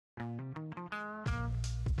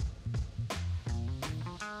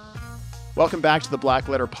Welcome back to the Black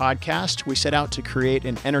Letter Podcast. We set out to create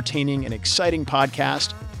an entertaining and exciting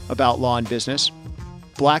podcast about law and business.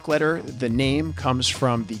 Black Letter, the name, comes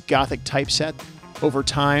from the Gothic typeset. Over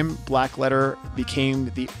time, Black Letter became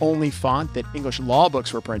the only font that English law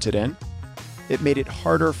books were printed in. It made it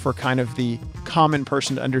harder for kind of the common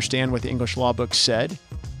person to understand what the English law books said.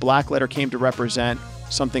 Black Letter came to represent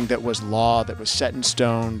something that was law, that was set in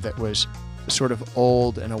stone, that was sort of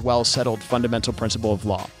old and a well-settled fundamental principle of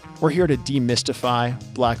law. We're here to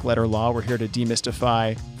demystify black letter law. We're here to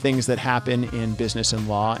demystify things that happen in business and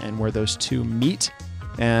law and where those two meet.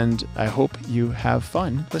 And I hope you have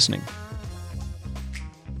fun listening.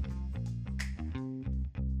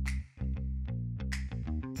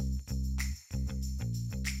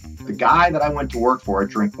 The guy that I went to work for at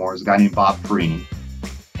Drinkmore is a guy named Bob Perini.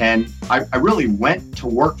 And I really went to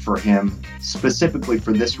work for him specifically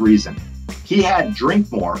for this reason. He had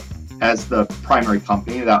Drinkmore as the primary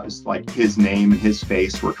company. That was like his name and his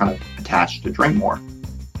face were kind of attached to Drinkmore.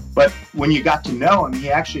 But when you got to know him, he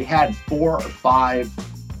actually had 4 or 5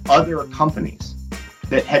 other companies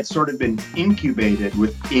that had sort of been incubated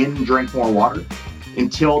within Drinkmore Water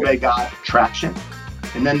until they got traction.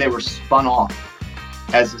 And then they were spun off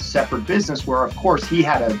as a separate business where, of course, he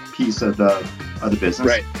had a piece of the business,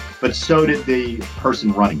 right, but so did the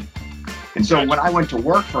person running it. And so when I went to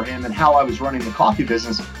work for him and how I was running the coffee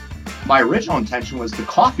business, my original intention was the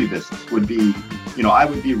coffee business would be, I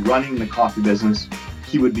would be running the coffee business.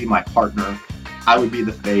 He would be my partner. I would be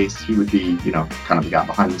the face. He would be, kind of the guy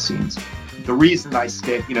behind the scenes. The reason I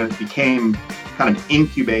stayed, it became kind of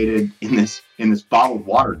incubated in this bottled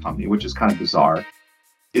water company, which is kind of bizarre,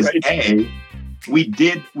 is right. We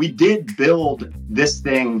did build this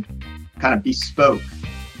thing kind of bespoke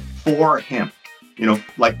for him.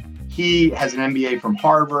 Like he has an MBA from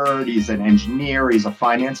Harvard. He's an engineer. He's a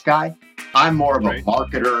finance guy. I'm more of a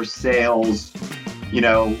marketer, sales,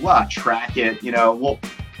 track it, well,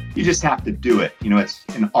 you just have to do it. It's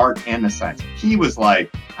an art and a science. He was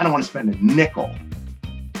like, I don't want to spend a nickel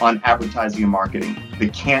on advertising and marketing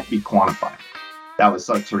that can't be quantified. That was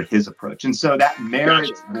sort of his approach. And so that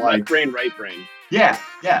marriage, right brain.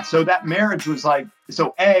 Yeah. So that marriage was like,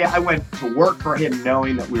 I went to work for him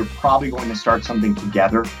knowing that we were probably going to start something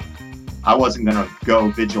together. I wasn't going to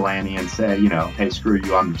go vigilante and say, hey, screw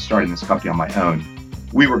you, I'm starting this company on my own.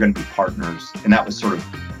 We were going to be partners. And that was sort of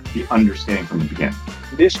the understanding from the beginning.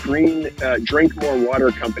 This green Drinkmore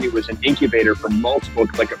Water company was an incubator for multiple,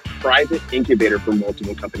 like a private incubator for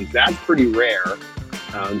multiple companies. That's pretty rare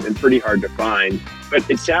and pretty hard to find. But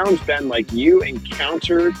it sounds, Ben, like you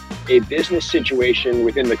encountered a business situation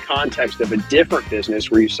within the context of a different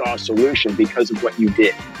business where you saw a solution because of what you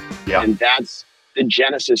did. Yeah. And that's the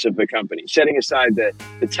genesis of the company, setting aside the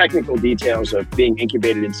technical details of being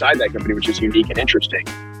incubated inside that company, which is unique and interesting.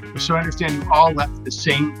 So I understand you all left the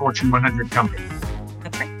same Fortune 100 company.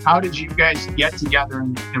 That's right. How did you guys get together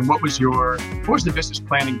and what was the business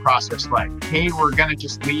planning process like? Hey, we're going to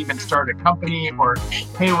just leave and start a company, or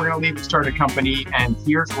hey, we're going to leave and start a company and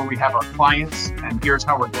here's where we have our clients and here's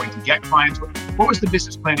how we're going to get clients. What was the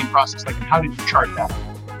business planning process like and how did you chart that?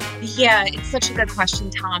 Yeah, it's such a good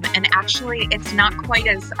question, Tom. And actually, it's not quite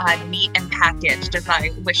as neat and packaged as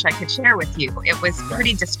I wish I could share with you. It was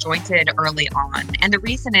pretty disjointed early on. And the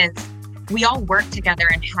reason is we all worked together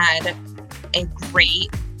and had a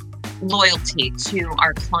great loyalty to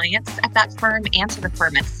our clients at that firm and to the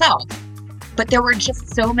firm itself. But there were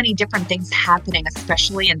just so many different things happening,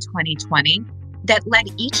 especially in 2020, that led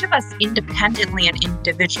each of us independently and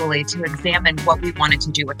individually to examine what we wanted to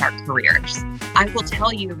do with our careers. I will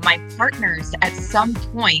tell you, my partners at some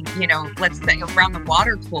point, let's say around the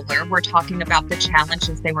water cooler, were talking about the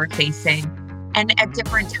challenges they were facing and at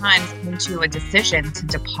different times came to a decision to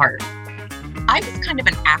depart. I was kind of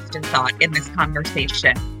an afterthought in this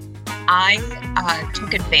conversation. I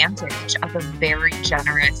took advantage of a very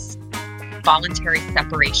generous voluntary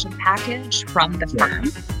separation package from the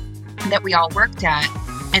firm that we all worked at.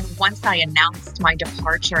 And once I announced my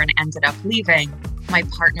departure and ended up leaving, my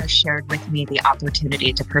partner shared with me the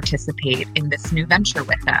opportunity to participate in this new venture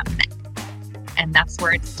with them. And that's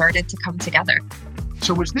where it started to come together.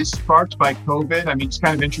 So was this sparked by COVID? I mean, it's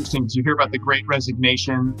kind of interesting because you hear about the Great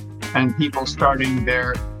Resignation and people taking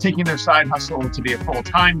their side hustle to be a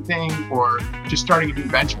full-time thing or just starting a new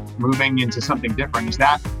venture, moving into something different. Was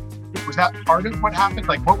that part of what happened?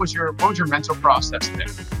 Like, what was your mental process there?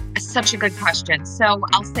 Such a good question. So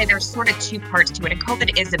I'll say there's sort of 2 parts to it, and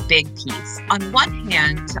COVID is a big piece. On one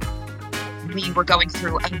hand, we were going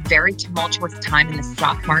through a very tumultuous time in the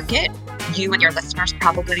stock market. you and your listeners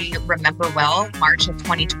probably remember well, March of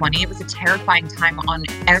 2020, it was a terrifying time on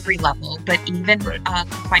every level, but even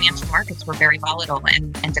financial markets were very volatile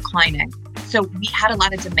and declining. So we had a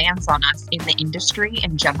lot of demands on us in the industry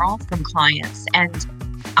in general from clients. And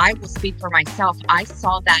I will speak for myself. I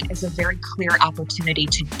saw that as a very clear opportunity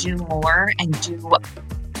to do more and do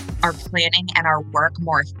our planning and our work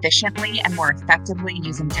more efficiently and more effectively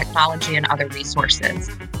using technology and other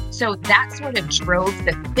resources. So that sort of drove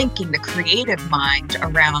the thinking, the creative mind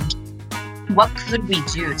around what could we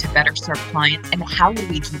do to better serve clients and how would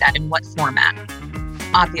we do that in what format?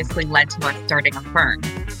 Obviously led to us starting a firm.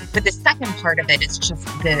 But the second part of it is just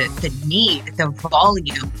the need, the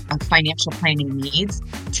volume of financial planning needs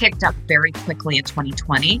ticked up very quickly in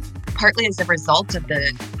 2020, partly as a result of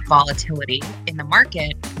the volatility in the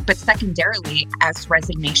market, but secondarily, as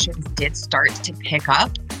resignations did start to pick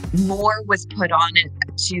up, more was put on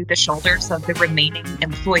to the shoulders of the remaining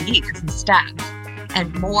employees and staff.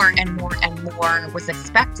 And more was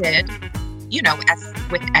expected, as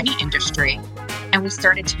with any industry. And we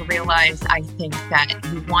started to realize, I think, that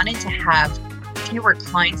we wanted to have fewer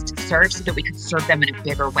clients to serve so that we could serve them in a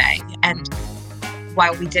bigger way. And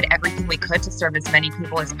while we did everything we could to serve as many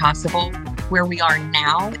people as possible, where we are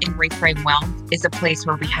now in Reframe Wealth is a place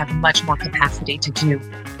where we have much more capacity to do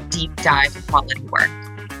deep dive quality work.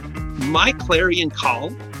 My clarion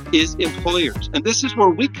call is employers. And this is where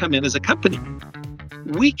we come in as a company.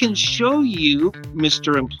 We can show you,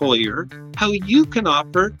 Mr. Employer, how you can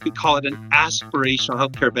offer, we call it an aspirational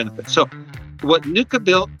healthcare benefit. So what NUCA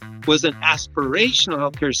built was an aspirational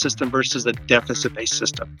healthcare system versus a deficit-based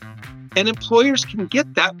system. And employers can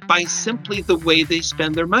get that by simply the way they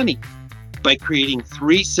spend their money, by creating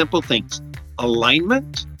three simple things: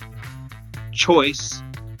 alignment, choice,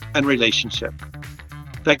 and relationship.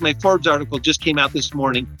 In fact, my Forbes article just came out this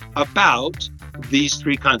morning about these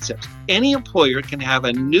three concepts. Any employer can have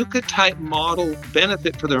a NUCA type model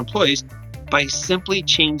benefit for their employees by simply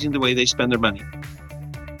changing the way they spend their money.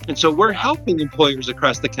 And so we're helping employers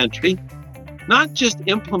across the country not just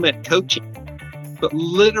implement coaching, but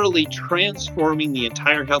literally transforming the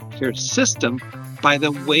entire healthcare system by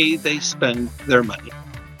the way they spend their money.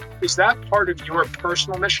 Is that part of your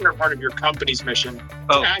personal mission or part of your company's mission?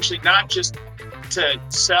 To actually not just to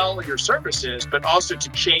sell your services, but also to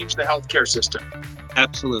change the healthcare system?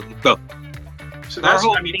 Absolutely, both. So our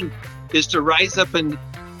whole thing is to rise up and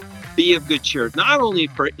be of good cheer, not only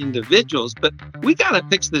for individuals, but we got to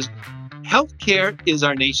fix this. Healthcare is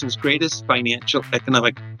our nation's greatest financial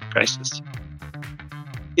economic crisis.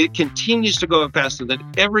 It continues to go up faster than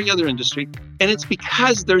every other industry, and it's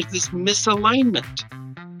because there's this misalignment.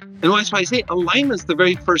 And that's why I say alignment is the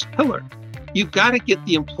very first pillar. You've got to get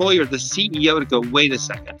the employer, the CEO, to go, wait a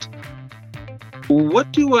second.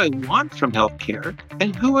 What do I want from healthcare,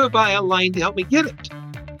 and who have I aligned to help me get it?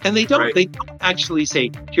 And they don't. Right. They don't actually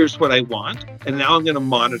say, here's what I want, and now I'm going to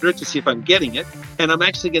monitor it to see if I'm getting it. And I'm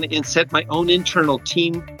actually going to set my own internal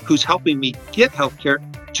team who's helping me get healthcare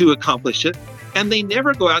to accomplish it. And they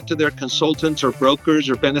never go out to their consultants or brokers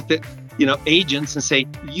or benefit, agents and say,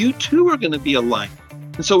 you too are going to be aligned.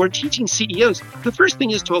 And so we're teaching CEOs, the first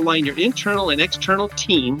thing is to align your internal and external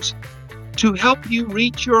teams to help you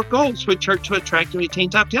reach your goals, which are to attract and retain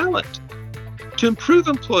top talent, to improve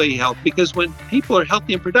employee health, because when people are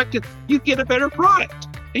healthy and productive, you get a better product.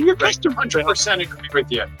 And your customer 100% agree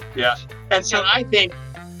with you. Yeah. And so I think,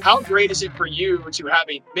 how great is it for you to have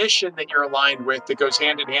a mission that you're aligned with that goes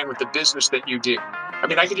hand in hand with the business that you do? I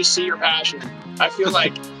mean, I can just see your passion. I feel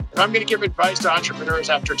like if I'm going to give advice to entrepreneurs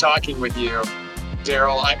after talking with you,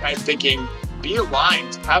 Daryl, I'm thinking, be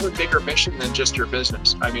aligned, have a bigger mission than just your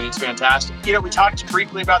business. I mean, it's fantastic. We talked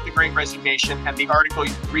briefly about the Great Resignation and the article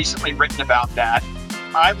you've recently written about that.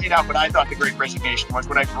 I laid out what I thought the Great Resignation was.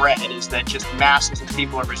 What I've read is that just masses of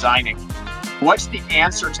people are resigning. What's the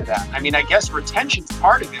answer to that? I mean, I guess retention's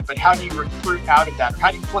part of it, but how do you recruit out of that? Or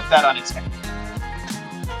how do you flip that on its head?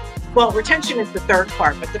 Well, retention is the third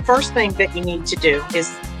part, but the first thing that you need to do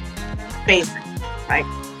is basic, right?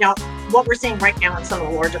 Now, what we're seeing right now in some of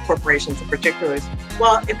the larger corporations in particular is,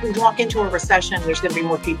 well, if we walk into a recession, there's going to be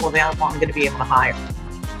more people available, I'm going to be able to hire.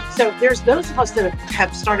 So there's those of us that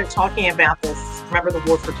have started talking about this. Remember the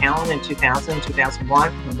war for talent in 2000,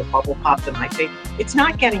 2001, when the bubble popped in IT? It's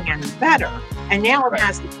not getting any better. And now it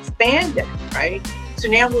has expanded, right? So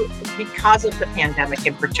now, because of the pandemic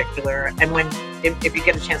in particular, and if you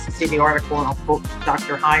get a chance to see the article, and I'll quote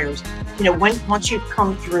Dr. Hires, once you've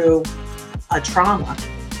come through a trauma,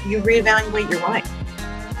 you reevaluate your life.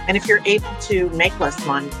 And if you're able to make less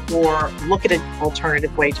money or look at an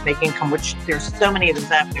alternative way to make income, which there's so many of those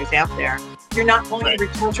avenues out there, you're not going to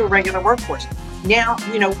return to a regular workforce. Now,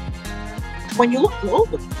 when you look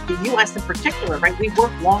globally, the US in particular, right, we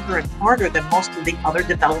work longer and harder than most of the other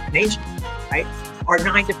developed nations, right? Our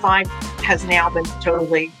 9 to 5 has now been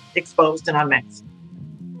totally exposed and unmixed.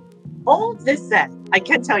 All of this said, I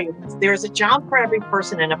can tell you this, there's a job for every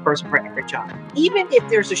person and a person for every job. Even if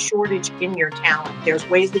there's a shortage in your talent, there's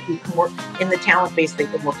ways that you can work in the talent base that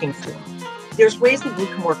you're looking for. There's ways that you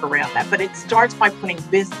can work around that, but it starts by putting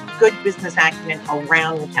good business acumen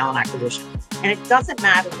around the talent acquisition. And it doesn't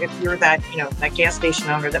matter if you're that, that gas station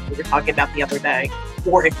owner that we were talking about the other day,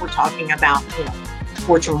 or if we're talking about,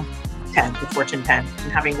 Fortune 10, the Fortune 10,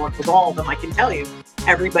 and having worked with all of them, I can tell you,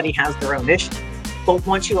 everybody has their own issue. But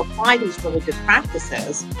once you apply these really good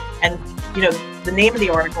practices, and, the name of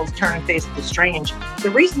the article is Turn and Face the Strange.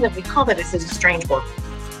 The reason that we call that is it's a strange work.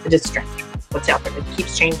 It is strange. What's out there. It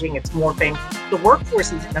keeps changing. It's morphing. The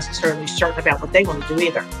workforce isn't necessarily certain about what they want to do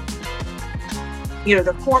either.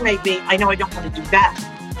 The core may be, I know I don't want to do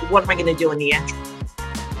that. But what am I going to do in the end?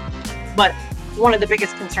 But one of the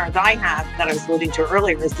biggest concerns I have that I was alluding to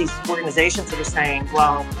earlier is these organizations that are saying,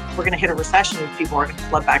 well, we're going to hit a recession and people are going to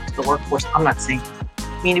flood back to the workforce. I'm not saying that.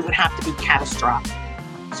 I mean, it would have to be catastrophic.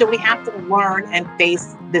 So we have to learn and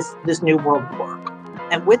face this new world of work.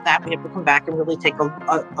 And with that, we have to come back and really take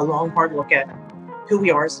a long, hard look at who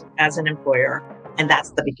we are as an employer. And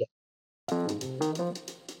that's the beginning.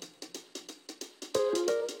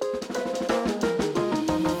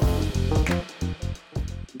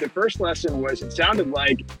 The first lesson was, it sounded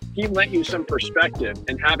like he lent you some perspective,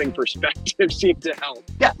 and having perspective seemed to help.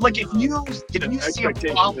 Yeah, like if you see a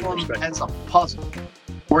problem as a puzzle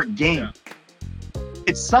or a game,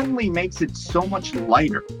 it suddenly makes it so much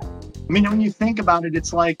lighter. I mean, when you think about it,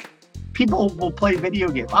 it's like people will play video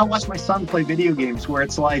games. I watch my son play video games where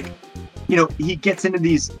it's like, he gets into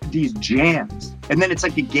these jams, and then it's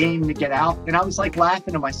like a game to get out. And I was like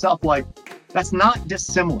laughing to myself, like, that's not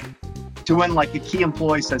dissimilar to when like a key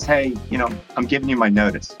employee says, hey, I'm giving you my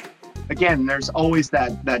notice. Again, there's always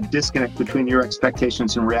that disconnect between your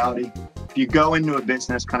expectations and reality. If you go into a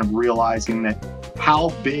business kind of realizing that how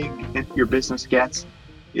big your business gets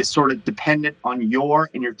is sort of dependent on your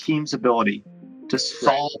and your team's ability to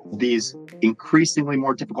solve these increasingly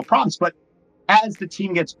more difficult problems. But as the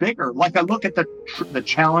team gets bigger, like I look at the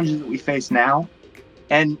challenges that we face now,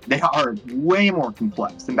 and they are way more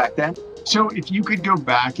complex than back then. So if you could go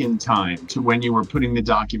back in time to when you were putting the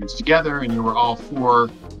documents together and you were all for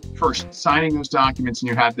first signing those documents and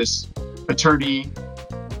you had this attorney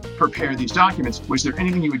prepare these documents, was there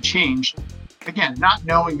anything you would change? Again, not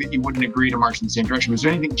knowing that you wouldn't agree to march in the same direction, was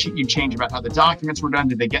there anything you'd change about how the documents were done?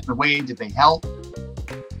 Did they get in the way? Did they help?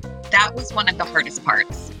 That was one of the hardest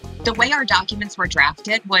parts. The way our documents were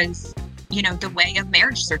drafted was, the way a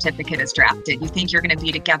marriage certificate is drafted. You think you're going to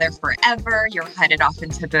be together forever. You're headed off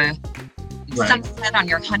into the sunset on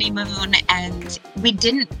your honeymoon. And we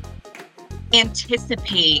didn't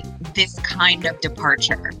anticipate this kind of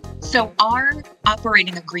departure. So our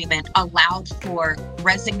operating agreement allowed for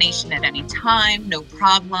resignation at any time, no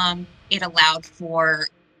problem. It allowed for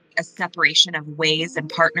a separation of ways and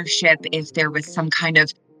partnership if there was some kind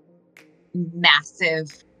of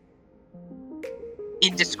massive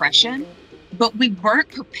indiscretion. But we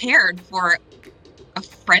weren't prepared for a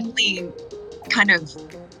friendly kind of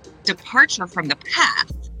departure from the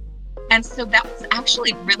path. And so that was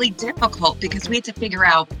actually really difficult because we had to figure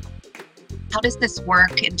out, how does this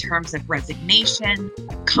work in terms of resignation,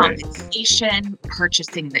 compensation,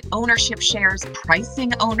 purchasing the ownership shares,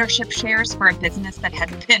 pricing ownership shares for a business that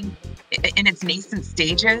had been in its nascent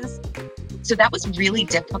stages? So that was really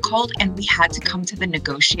difficult, and we had to come to the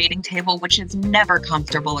negotiating table, which is never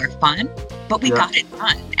comfortable or fun, but we got it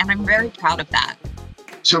done, and I'm very proud of that.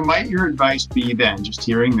 So might your advice be then, just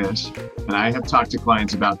hearing this, and I have talked to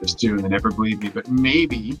clients about this too, and they never believe me, but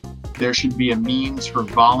maybe there should be a means for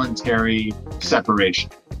voluntary separation,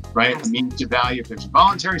 right? A means to value if there's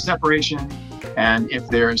voluntary separation, and if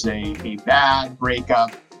there's a bad breakup,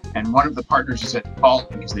 and one of the partners is at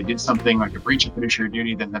fault because they did something like a breach of fiduciary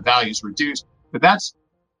duty, then the value is reduced. But that's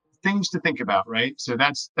things to think about, right? So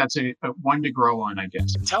that's a one to grow on, I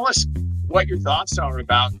guess. Tell us what your thoughts are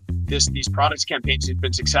about these products campaigns you've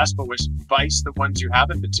been successful with, vice the ones you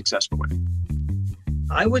haven't been successful with.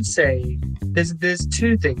 I would say there's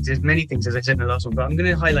two things. There's many things, as I said in the last one, but I'm going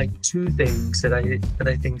to highlight two things that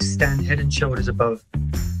I think stand head and shoulders above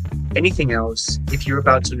anything else if you're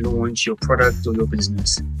about to launch your product or your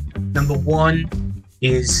business. Number one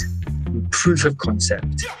is proof of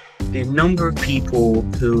concept. The number of people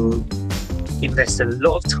who invest a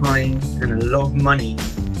lot of time and a lot of money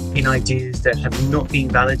in ideas that have not been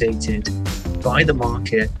validated by the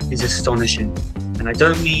market is astonishing. And I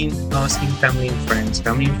don't mean asking family and friends.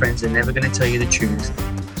 Family and friends are never going to tell you the truth.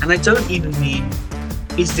 And I don't even mean,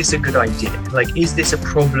 is this a good idea? Like, is this a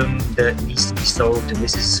problem that needs to be solved and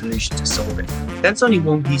this is a solution to solve it? That's only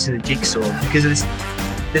one piece of the jigsaw, because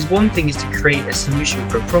there's one thing is to create a solution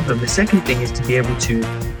for a problem. The second thing is to be able to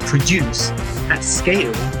produce at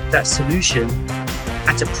scale that solution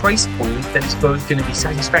at a price point that is both going to be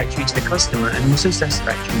satisfactory to the customer and also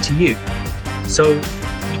satisfactory to you. So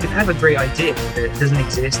you can have a great idea that doesn't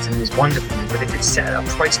exist and is wonderful, but if it's set at a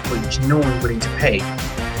price point which no one's willing to pay,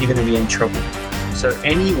 you're going to be in trouble. So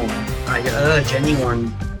I urge anyone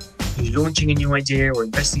who's launching a new idea or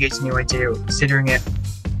investigating a new idea or considering it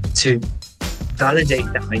to validate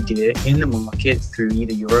that idea in the market through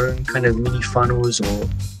either your own kind of mini funnels or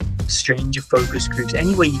stranger focus groups.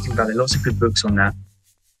 Any way you can validate, lots of good books on that.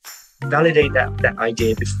 Validate that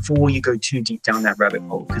idea before you go too deep down that rabbit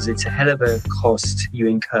hole, because it's a hell of a cost you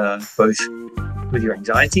incur, both with your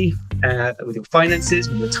anxiety, with your finances,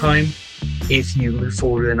 with your time, if you move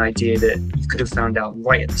forward with an idea that you could have found out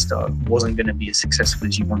right at the start wasn't going to be as successful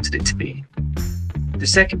as you wanted it to be. The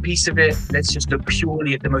second piece of it, let's just look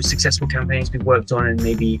purely at the most successful campaigns we've worked on and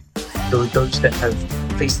maybe those that have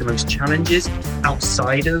faced the most challenges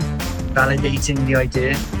outside of validating the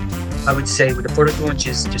idea. I would say with the product launch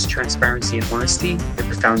is just transparency and honesty with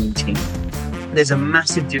the founding team. There's a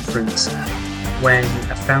massive difference when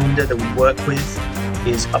a founder that we work with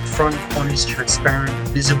is upfront, honest, transparent,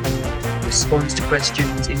 visible, responds to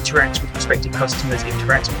questions, interacts with prospective customers,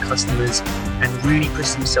 interacts with customers, and really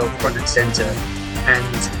puts himself front and center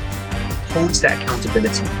and holds that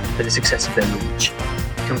accountability for the success of their launch,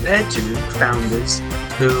 compared to founders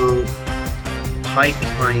who hide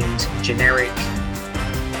behind generic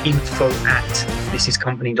info at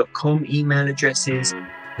thisiscompany.com email addresses,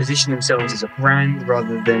 position themselves as a brand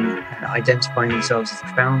rather than identifying themselves as the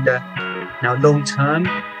founder. Now, long term,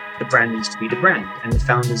 the brand needs to be the brand, and the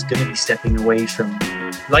founder's going to be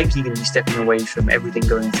likely going to be stepping away from everything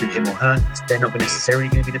going through him or her. They're not necessarily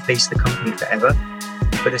going to be the face of the company forever.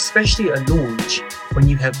 But especially at a launch, when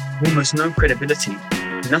you have almost no credibility,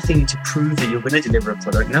 nothing to prove that you're going to deliver a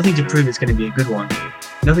product, nothing to prove it's going to be a good one,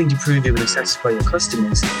 nothing to prove you're going to satisfy your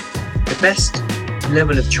customers, the best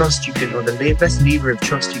level of trust you can, or the best lever of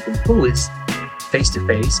trust you can pull is face to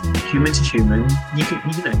face, human to human. You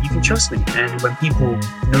can trust me. And when people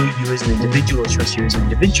know you as an individual or trust you as an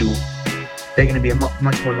individual, they're going to be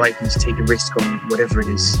much more likely to take a risk on whatever it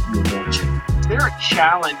is you're launching. Is there a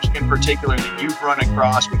challenge in particular that you've run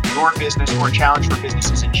across with your business, or a challenge for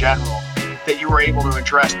businesses in general, that you were able to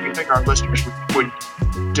address that you think our listeners would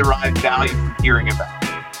derive value from hearing about?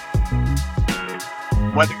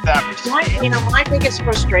 Whether that was... My biggest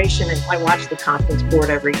frustration is I watch the conference board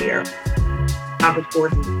every year. Conference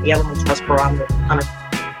board and the Element Trust Barometer, kind of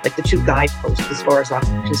like the two guideposts as far as I'm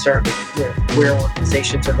concerned, where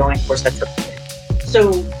organizations are going. Of course, that's okay.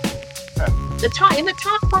 So in the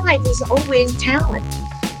top 5 is always talent.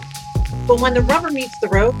 But when the rubber meets the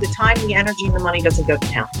road, the time, the energy, and the money doesn't go to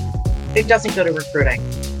talent. It doesn't go to recruiting.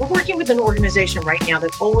 We're working with an organization right now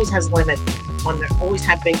that always has limits always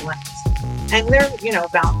have big limits. And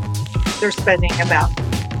they're spending about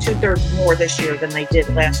 2/3 more this year than they did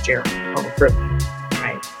last year on recruitment,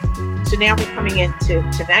 right? So now we're coming into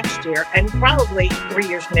next year, and probably 3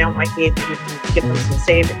 years from now might be able to give them some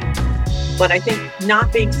savings. But I think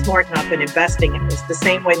not being smart enough and investing in this the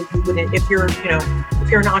same way that you would if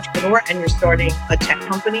you're an entrepreneur and you're starting a tech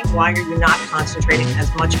company, why are you not concentrating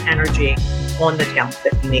as much energy on the talent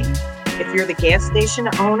that you need? If you're the gas station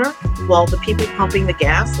owner, well, the people pumping the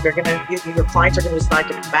gas that are your clients are going to decide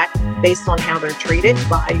to come back based on how they're treated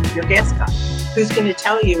by your gas guy. Who's going to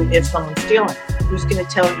tell you if someone's stealing? Who's going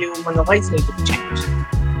to tell you when the lights need to be changed?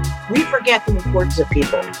 We forget the importance of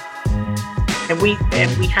people. And we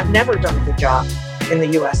have never done a good job in the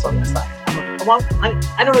U.S. on this side.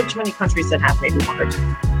 I don't know too many countries that have, maybe one or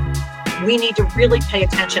two. We need to really pay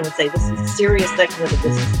attention and say this is a serious segment of the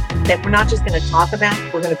business that we're not just going to talk about,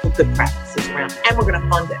 we're going to put good practices around, and we're going to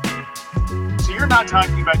fund it. So you're not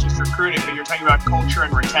talking about just recruiting, but you're talking about culture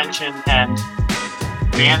and retention and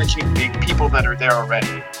managing the people that are there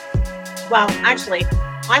already. Well, actually,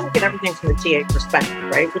 I look at everything from the TA perspective,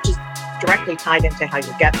 right, which is directly tied into how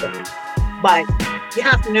you get them. But you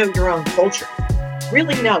have to know your own culture.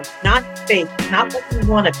 Really know, not fake, not what you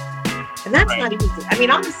want to be. And that's not easy. I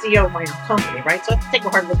mean, I'm the CEO of my own company, right? So I have to take a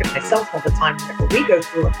hard look at myself all the time whenever we go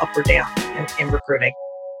through an up or down in recruiting.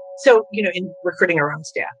 So, in recruiting our own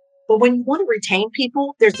staff. But when you want to retain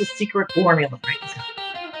people, there's a secret formula,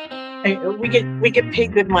 right? We get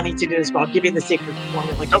paid good money to do this, but I'll give you the secret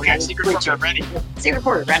formula. Okay, secret formula ready. Secret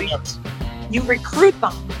formula ready. You recruit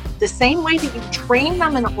them the same way that you train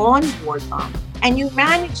them and onboard them, and you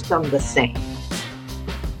manage them the same.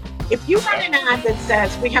 If you run an ad that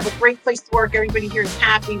says, we have a great place to work, everybody here is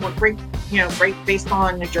happy, we're great, great based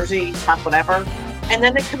on New Jersey, top whatever, and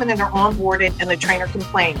then they come in and they're onboarded and the trainer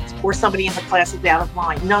complains, or somebody in the class is out of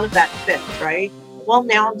line, none of that fits, right? Well,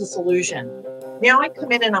 now I'm disillusioned. Now I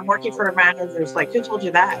come in and I'm working for a manager who's like, who told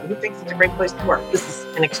you that? Who thinks it's a great place to work? This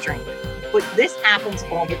is an extreme. But this happens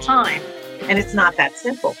all the time. And it's not that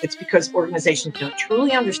simple. It's because organizations don't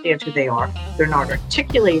truly understand who they are. They're not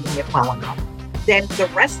articulating it well enough. Then the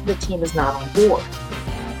rest of the team is not on board.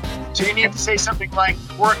 So you need to say something like,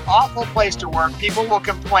 we're an awful place to work. People will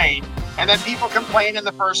complain. And then people complain in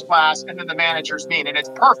the first class, and then the managers mean. And it's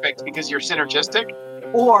perfect because you're synergistic.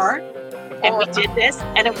 And we did this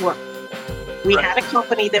and it worked. We had a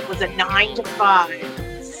company that was a 9 to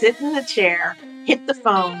 5, sit in the chair, hit the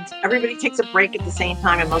phones, everybody takes a break at the same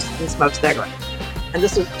time, and most of them smoke cigarettes. And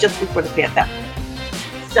this was just before the pandemic.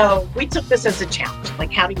 So we took this as a challenge.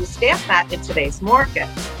 Like, how do you staff that in today's market?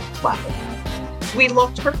 Well, we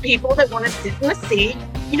looked for people that want to sit in the seat.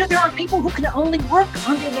 There are people who can only work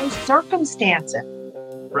under those circumstances.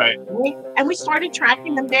 Right. And we started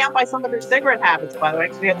tracking them down by some of their cigarette habits, by the way,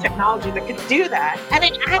 because we had technology that could do that. And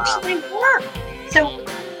it actually worked. So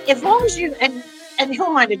as long as you, and who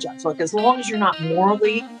am I to judge? Look, as long as you're not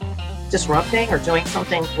morally disrupting or doing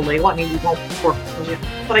something illegal, I mean, we won't work with you.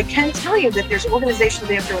 But I can tell you that there's organizations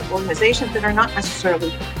after organizations that are not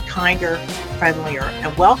necessarily kinder, friendlier,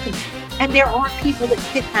 and welcoming. And there are people that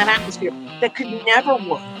fit that atmosphere that could never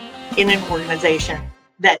work in an organization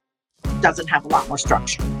that doesn't have a lot more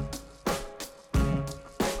structure.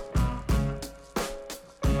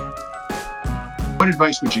 What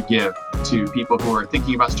advice would you give to people who are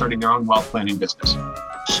thinking about starting their own wealth planning business?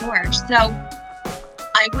 Sure. So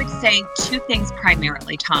I would say two things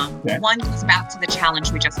primarily, Tom. Okay. One goes back to the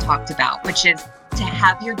challenge we just talked about, which is to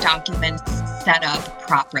have your documents set up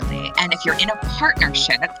properly. And if you're in a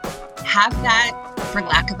partnership, have that, for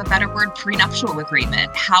lack of a better word, prenuptial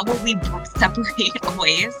agreement. How will we separate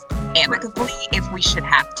ways amicably if we should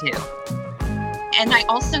have to? And I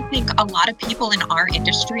also think a lot of people in our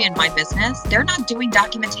industry and my business, they're not doing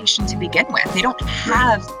documentation to begin with. They don't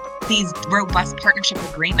have these robust partnership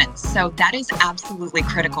agreements. So that is absolutely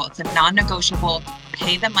critical. It's a non-negotiable,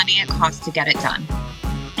 pay the money it costs to get it done.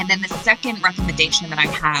 And then the second recommendation that I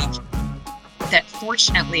have, that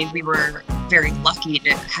fortunately we were very lucky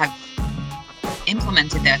to have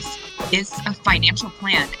implemented this, is a financial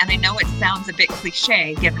plan. And I know it sounds a bit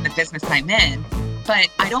cliche given the business I'm in, but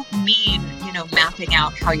I don't mean, mapping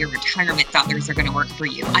out how your retirement dollars are going to work for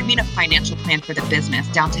you. I mean a financial plan for the business,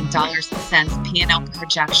 down to dollars and cents, P&L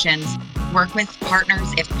projections, work with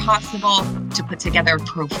partners if possible to put together a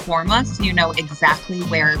pro forma so you know exactly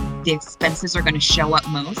where the expenses are going to show up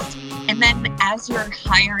most. And then as you're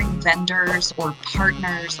hiring vendors or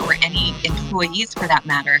partners or any employees for that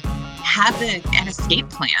matter, have an escape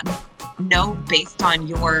plan. Know based on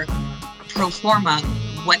your pro forma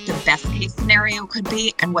what the best case scenario could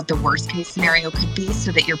be and what the worst case scenario could be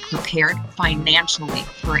so that you're prepared financially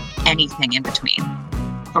for anything in between.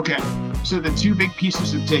 Okay, so the two big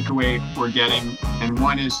pieces of takeaway we're getting, and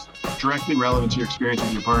one is directly relevant to your experience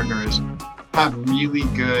with your partner, is have really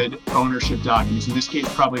good ownership documents. In this case,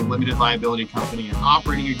 probably a limited liability company, an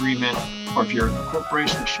operating agreement, or if you're a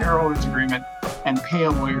corporation, a shareholders agreement, and pay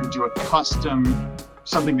a lawyer to do a custom,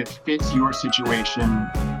 something that fits your situation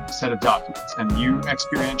set of documents. And you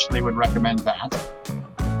experientially would recommend that.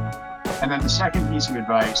 And then the second piece of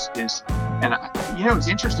advice is, and it's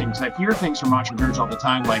interesting because I hear things from entrepreneurs all the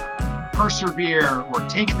time, like persevere or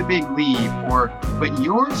take the big leap, but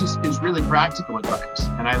yours is really practical advice.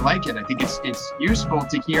 And I like it. I think it's useful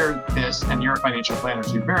to hear this, and you're a financial planner,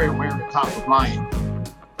 so you're very aware of it, top of mind.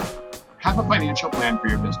 Have a financial plan for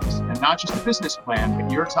your business, and not just a business plan,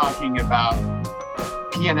 but you're talking about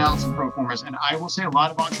P&Ls and pro formas. And I will say a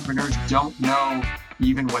lot of entrepreneurs don't know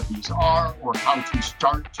even what these are or how to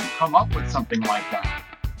start to come up with something like that.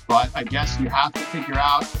 But I guess you have to figure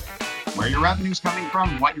out where your revenue's coming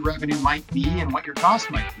from, what your revenue might be, and what your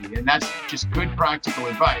cost might be. And that's just good practical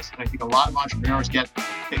advice. And I think a lot of entrepreneurs get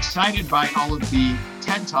excited by all of the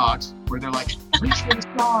TED Talks where they're like, reach for the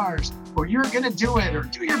stars, or you're going to do it, or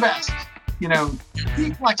do your best. Be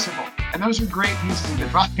flexible. And those are great pieces of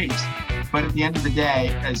advice. But at the end of the day,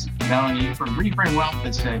 as Melanie from Reframe Wealth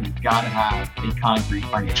has said, you've got to have a concrete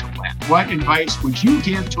financial plan. What advice would you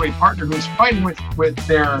give to a partner who's fighting with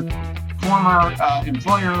their former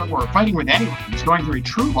employer, or fighting with anyone who's going through a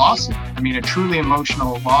true lawsuit? I mean, a truly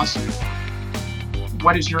emotional lawsuit.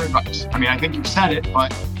 What is your advice? I mean, I think you've said it,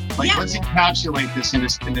 but Like, Yeah. let's encapsulate this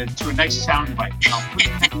to a nice sound bite. And I'll put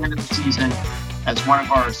it at the end of the season as one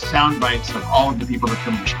of our sound bites of all of the people that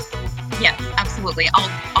come on the show. Yes, absolutely.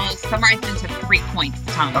 I'll summarize into 3 points,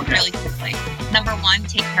 Tom, Okay. really quickly. Number 1,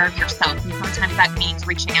 take care of yourself. And sometimes that means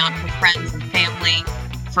reaching out to friends and family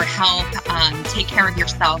for help. Take care of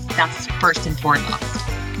yourself. That's first and foremost.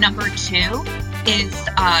 Number 2 is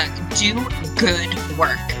do good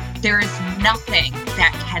work. There is nothing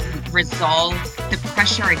that can resolve the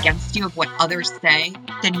pressure against you of what others say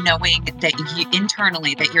than knowing that you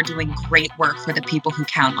internally that you're doing great work for the people who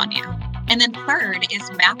count on you. And then third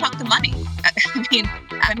is map out the money. I mean,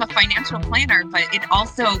 I'm a financial planner, but it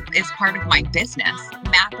also is part of my business.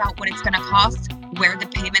 Map out what it's going to cost, where the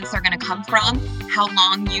payments are going to come from, how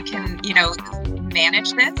long you can,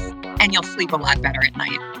 manage this, and you'll sleep a lot better at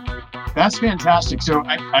night. That's fantastic. So,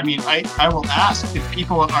 I will ask if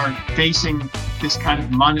people are facing this kind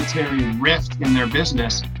of monetary rift in their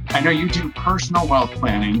business. I know you do personal wealth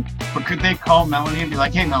planning, but could they call Melanie and be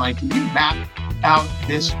like, hey, Melanie, can you map out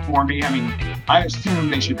this for me? I mean, I assume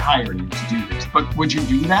they should hire you to do this, but would you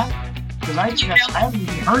do that? Because I haven't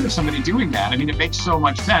even heard of somebody doing that. I mean, it makes so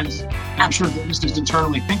much sense. I'm sure businesses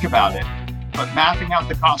internally think about it, but mapping out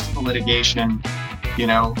the cost of the litigation,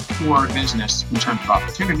 for a business in terms of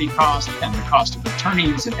opportunity cost and the cost of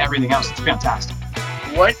attorneys and everything else, it's fantastic.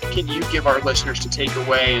 What can you give our listeners to take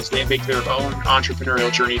away as they make their own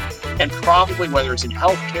entrepreneurial journey? And probably whether it's in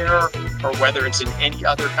healthcare or whether it's in any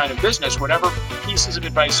other kind of business, whatever pieces of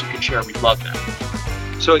advice you can share, we'd love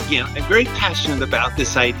that. So again, I'm very passionate about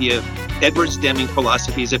this idea of Edwards Deming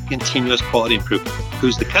philosophies of continuous quality improvement.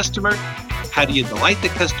 Who's the customer? How do you delight the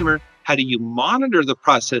customer? How do you monitor the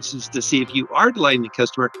processes to see if you are delighting the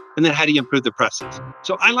customer? And then how do you improve the process?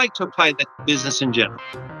 So I like to apply that to business in general.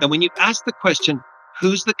 And when you ask the question,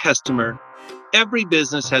 who's the customer? Every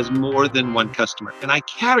business has more than one customer. And I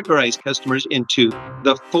categorize customers into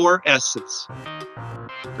the 4 S's.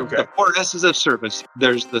 Okay. The 4 S's of service.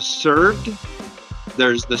 There's the served,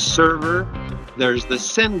 there's the server, there's the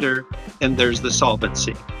sender, and there's the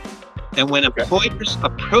solvency. And when employers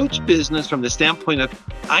approach business from the standpoint of,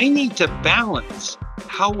 I need to balance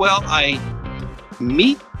how well I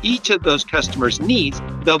meet each of those customers' needs,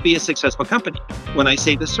 they'll be a successful company. When I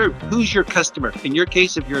say the serve, who's your customer? In your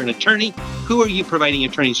case, if you're an attorney, who are you providing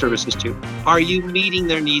attorney services to? Are you meeting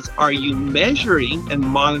their needs? Are you measuring and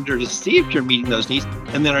monitor to see if you're meeting those needs?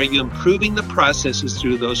 And then are you improving the processes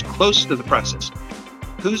through those close to the process?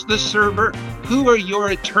 Who's the server? Who are your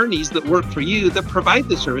attorneys that work for you that provide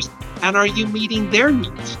the service? And are you meeting their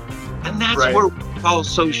needs? And that's where we fall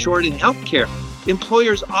so short in healthcare.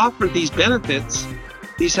 Employers offer these benefits,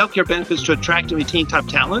 these healthcare benefits to attract and retain top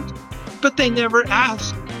talent, but they never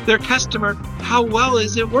ask their customer, how well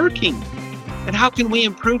is it working? And how can we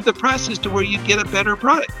improve the process to where you get a better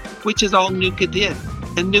product, which is all NUCA did.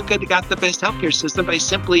 And NUCA got the best healthcare system by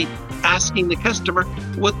simply asking the customer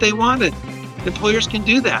what they wanted. Employers can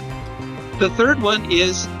do that. The third one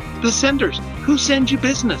is the senders. Who sends you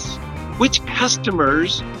business? Which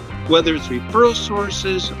customers, whether it's referral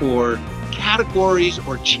sources or categories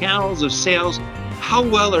or channels of sales, how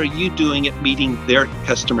well are you doing at meeting their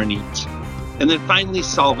customer needs? And then finally,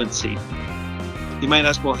 solvency. You might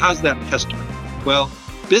ask, well, how's that customer? Well,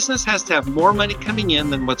 business has to have more money coming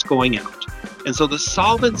in than what's going out. And so the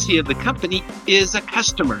solvency of the company is a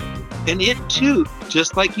customer. And it too,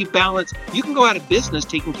 just like you balance, you can go out of business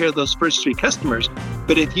taking care of those first 3 customers,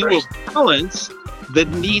 but if you will balance the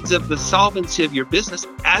needs of the solvency of your business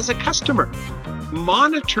as a customer,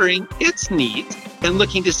 monitoring its needs and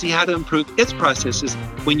looking to see how to improve its processes,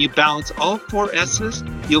 when you balance all 4 S's,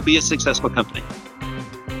 you'll be a successful company.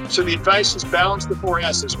 So the advice is balance the 4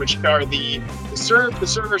 S's, which are the serve, the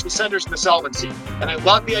servers, the senders, and the solvency. And I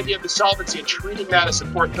love the idea of the solvency and treating that as a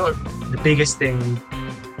 4th pillar. The biggest thing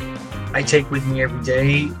I take with me every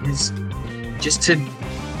day is just to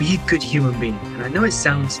be a good human being. And I know it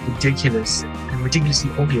sounds ridiculous and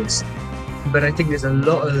ridiculously obvious, but I think there's a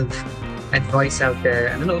lot of advice out there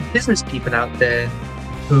and a lot of business people out there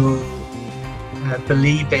who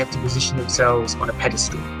believe they have to position themselves on a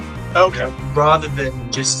pedestal. Okay. Rather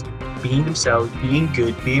than just being themselves, being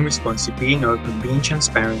good, being responsive, being open, being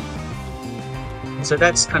transparent. And so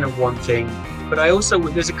that's kind of one thing. But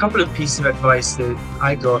there's a couple of pieces of advice that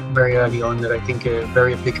I got very early on that I think are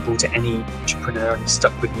very applicable to any entrepreneur and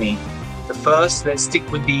stuck with me. The first, let's stick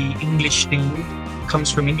with the English theme, comes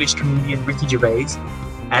from English comedian Ricky Gervais.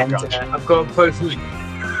 And I've got a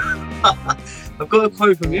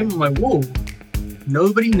quote from him on my wall.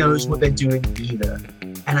 Nobody knows what they're doing either.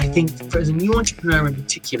 And I think as a new entrepreneur in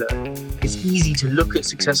particular, it's easy to look at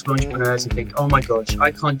successful entrepreneurs and think, oh my gosh,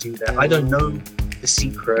 I can't do that. I don't know the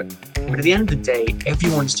secret. But at the end of the day,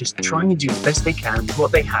 everyone's just trying to do the best they can with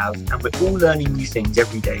what they have, and we're all learning new things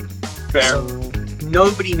every day. Fair. So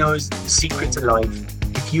nobody knows the secret to life.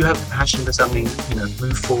 If you have a passion for something,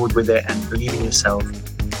 move forward with it and believe in yourself.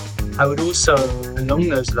 I would also, along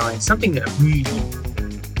those lines, something that really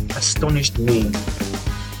astonished me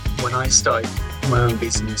when I started my own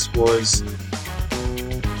business was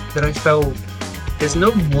that I felt there's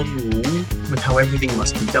no one rule with how everything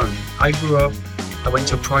must be done. I went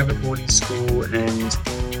to a private boarding school, and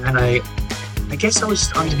I guess I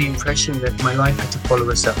was under the impression that my life had to follow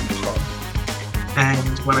a certain path.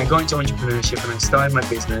 And when I got into entrepreneurship and I started my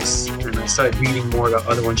business and I started reading more about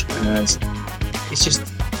other entrepreneurs, it's just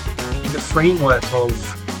the framework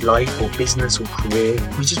of life or business or career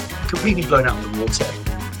was just completely blown out of the water.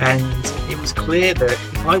 And it was clear that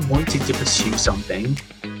if I wanted to pursue something,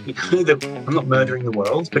 that I'm not murdering the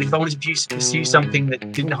world, but if I wanted to pursue something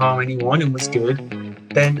that didn't harm anyone and was good,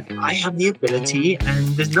 then I have the ability and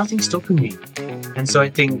there's nothing stopping me. And so I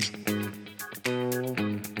think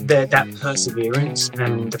that perseverance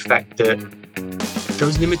and the fact that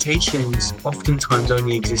those limitations oftentimes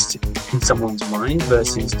only exist in someone's mind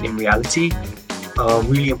versus in reality are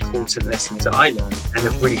really important lessons that I learned and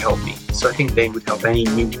have really helped me. So I think they would help any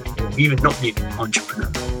new or even not new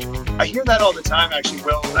entrepreneur. I hear that all the time, actually,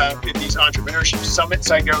 Will, in these entrepreneurship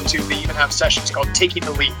summits I go to. They even have sessions called Taking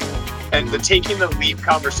the Leap. And the Taking the Leap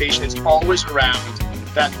conversation is always around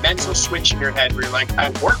that mental switch in your head where you're like, I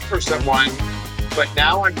work for someone, but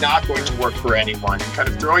now I'm not going to work for anyone. And kind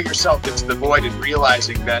of throwing yourself into the void and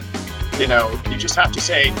realizing that, you just have to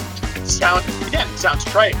say, it sounds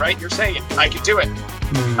trite, right? You're saying, I can do it.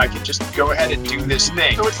 I can just go ahead and do this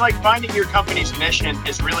thing. So it's like finding your company's mission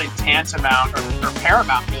is really tantamount or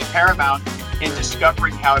paramount in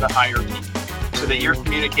discovering how to hire people so that you're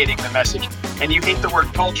communicating the message. And you hate the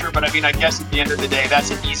word culture, but I guess at the end of the day,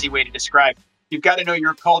 that's an easy way to describe it. You've got to know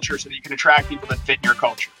your culture so that you can attract people that fit your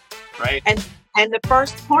culture, right? And the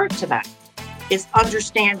first part to that is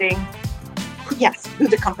understanding, who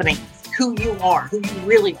the company is, who you are, who you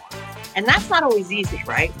really are. And that's not always easy,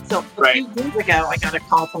 right? So a few years ago, I got a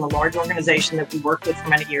call from a large organization that we worked with for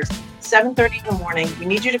many years. 7:30 in the morning, we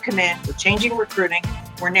need you to come in. We're changing recruiting.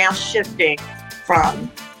 We're now shifting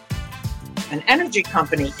from an energy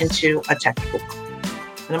company into a technical company.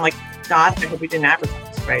 And I'm like, God, I hope we didn't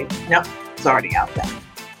advertise, right? No, it's already out there.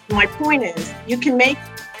 My point is, you can make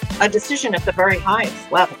a decision at the very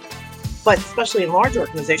highest level, but especially in large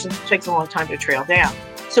organizations, it takes a long time to trail down.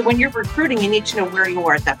 So when you're recruiting, you need to know where you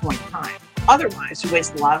are at that point in time. Otherwise, you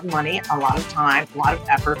waste a lot of money, a lot of time, a lot of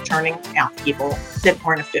effort turning out people that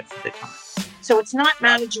aren't a fit for the time. So it's not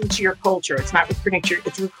managing to your culture. It's not recruiting to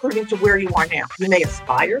it's recruiting to where you are now. You may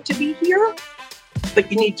aspire to be here, but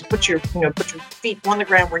you need to put your feet on the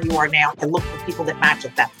ground where you are now and look for people that match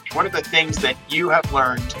at that. What are the things that you have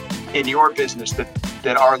learned in your business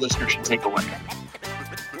that our listeners should take away?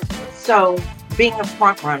 So being a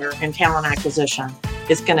front runner in talent acquisition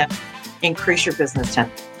is going to increase your business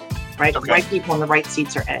tenure, right? Okay. The right people in the right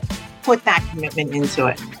seats are in. Put that commitment into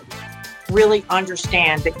it. Really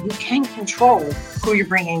understand that you can control who you're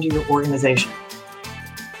bringing into your organization.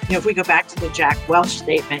 If we go back to the Jack Welch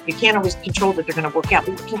statement, you can't always control that they're going to work out,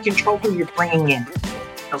 but you can control who you're bringing in.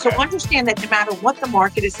 Okay. So understand that no matter what the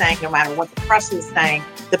market is saying, no matter what the press is saying,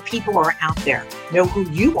 the people are out there. Know who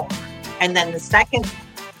you are. And then the second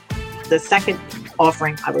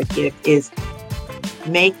offering I would give is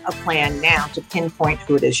make a plan now to pinpoint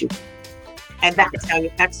who it is you want. And that's how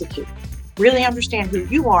you execute. Really understand who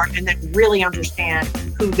you are and then really understand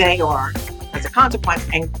who they are as a consequence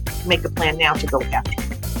and make a plan now to go after.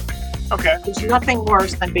 Okay. There's nothing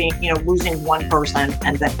worse than being, losing one person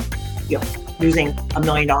and then, losing $1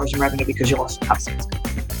 million in revenue because you lost customers.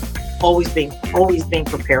 Always being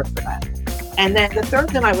prepared for that. And then the third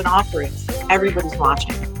thing I would offer is everybody's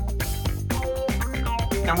watching.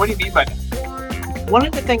 And what do you mean by that? One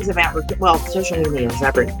of the things about, social media is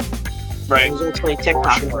everything. Right. Usually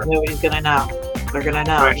TikTok, sure. Nobody's going to know. They're going to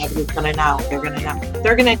know. Right. Nobody's going to know. They're going to know.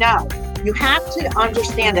 They're going to know. You have to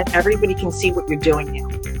understand that everybody can see what you're doing now.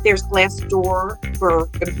 There's Glassdoor for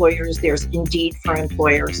employers. There's Indeed for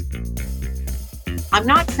employers. I'm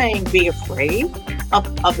not saying be afraid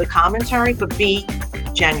of the commentary, but be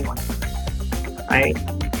genuine, right?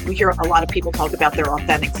 We hear a lot of people talk about their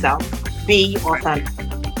authentic self. Be authentic.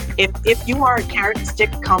 If you are a carrot and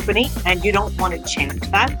stick company and you don't want to change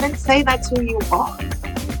that, then say that's who you are.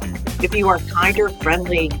 If you are kinder,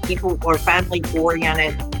 friendly people or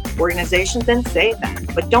family-oriented organizations, then say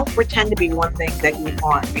that. But don't pretend to be one thing that you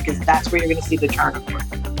aren't, because that's where you're going to see the turnover.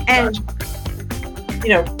 And,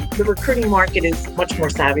 the recruiting market is much more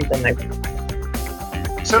savvy than they were.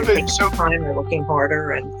 So they're taking time, they're looking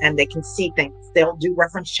harder, and they can see things. They'll do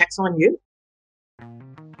reference checks on you.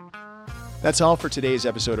 That's all for today's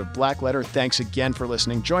episode of Black Letter. Thanks again for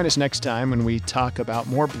listening. Join us next time when we talk about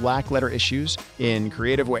more Black Letter issues in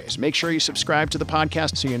creative ways. Make sure you subscribe to the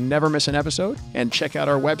podcast so you never miss an episode, and check out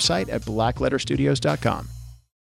our website at blackletterstudios.com.